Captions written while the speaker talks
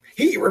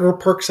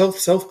Riverpark South,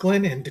 South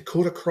Glen, and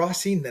Dakota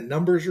Crossing. The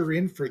numbers are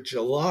in for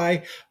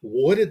July.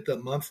 What did the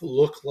month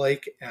look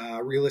like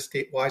real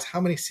estate wise? How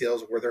many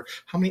sales were there?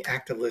 How many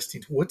active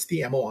listings? What's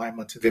the MOI,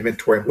 months of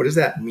inventory? What does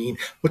that mean?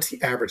 What's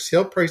the average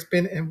sale price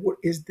been? And what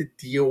is the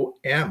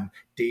DOM,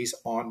 days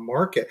on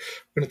market?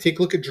 We're going to take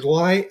a look at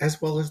July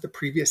as well as the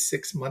previous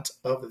 6 months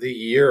of the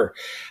year.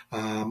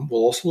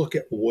 We'll also look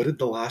at what did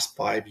the last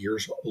 5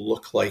 years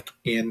look like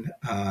in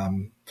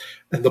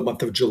the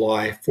month of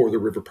July for the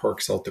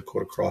Riverpark, South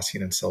Dakota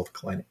Crossing, and South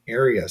Glen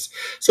areas.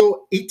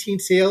 So 18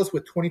 sales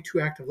with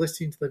 22 active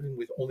listings, living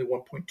with only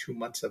 1.2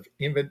 months of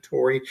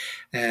inventory.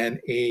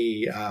 And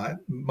a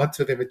months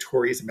of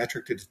inventory is a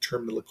metric to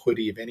determine the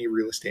liquidity of any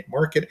real estate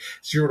market.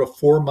 0 to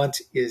 4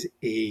 months is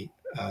a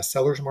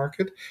seller's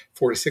market.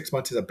 4 to 6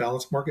 months is a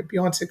balanced market.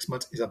 Beyond 6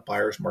 months is a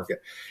buyer's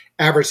market.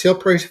 Average sale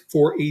price,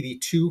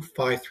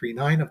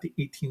 $482,539 of the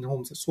 18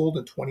 homes that sold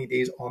in 20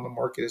 days on the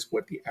market is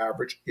what the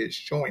average is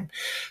showing.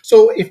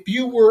 So if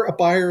you were a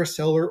buyer or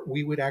seller,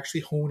 we would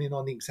actually hone in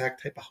on the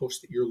exact type of house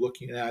that you're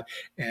looking at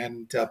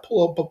and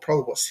pull out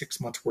probably about 6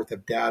 months worth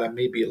of data,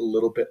 maybe a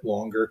little bit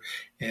longer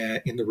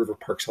in the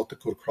Riverpark, South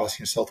Dakota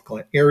Crossing, and South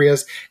Glen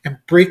areas, and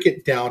break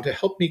it down to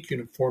help make you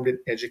an informed and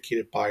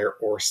educated buyer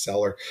or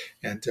seller.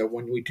 And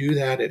when we do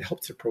that, it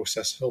helps the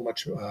process so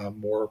much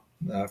more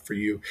for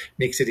you,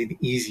 makes it an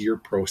easier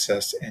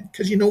process. And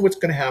because you know what's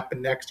going to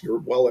happen next, you're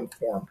well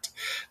informed.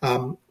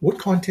 What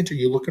content are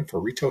you looking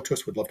for? Reach out to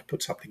us. We'd love to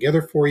put something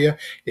together for you.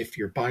 If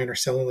you're buying or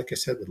selling, like I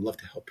said, we'd love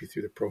to help you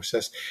through the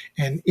process.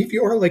 And if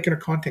you are liking our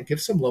content, give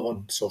some love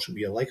on social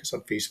media. Like us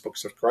on Facebook,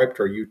 subscribe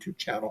to our YouTube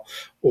channel,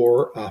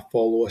 or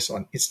follow us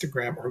on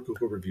Instagram or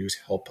Google reviews.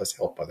 Help us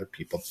help other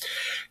people.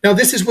 Now,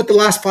 this is what the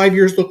last 5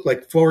 years look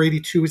like.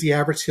 482 is the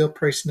average sale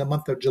price in the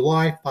month of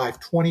July.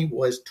 520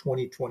 was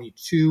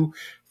 2022.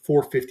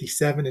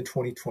 457 in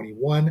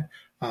 2021,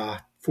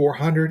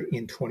 400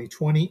 in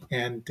 2020,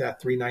 and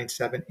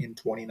 397 in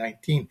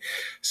 2019.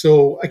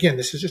 So again,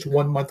 this is just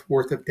 1 month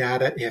worth of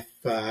data. If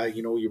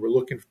you were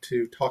looking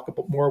to talk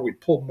about more,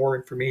 we'd pull more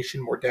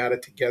information, more data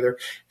together,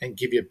 and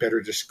give you a better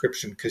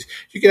description, because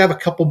you could have a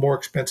couple more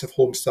expensive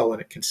homes sell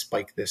and it can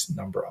spike this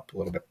number up a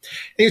little bit.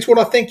 Anyways,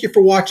 well, thank you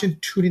for watching.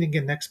 Tune in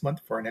again next month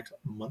for our next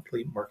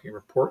monthly marketing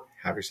report.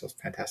 Have yourselves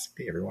a fantastic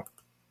day, everyone.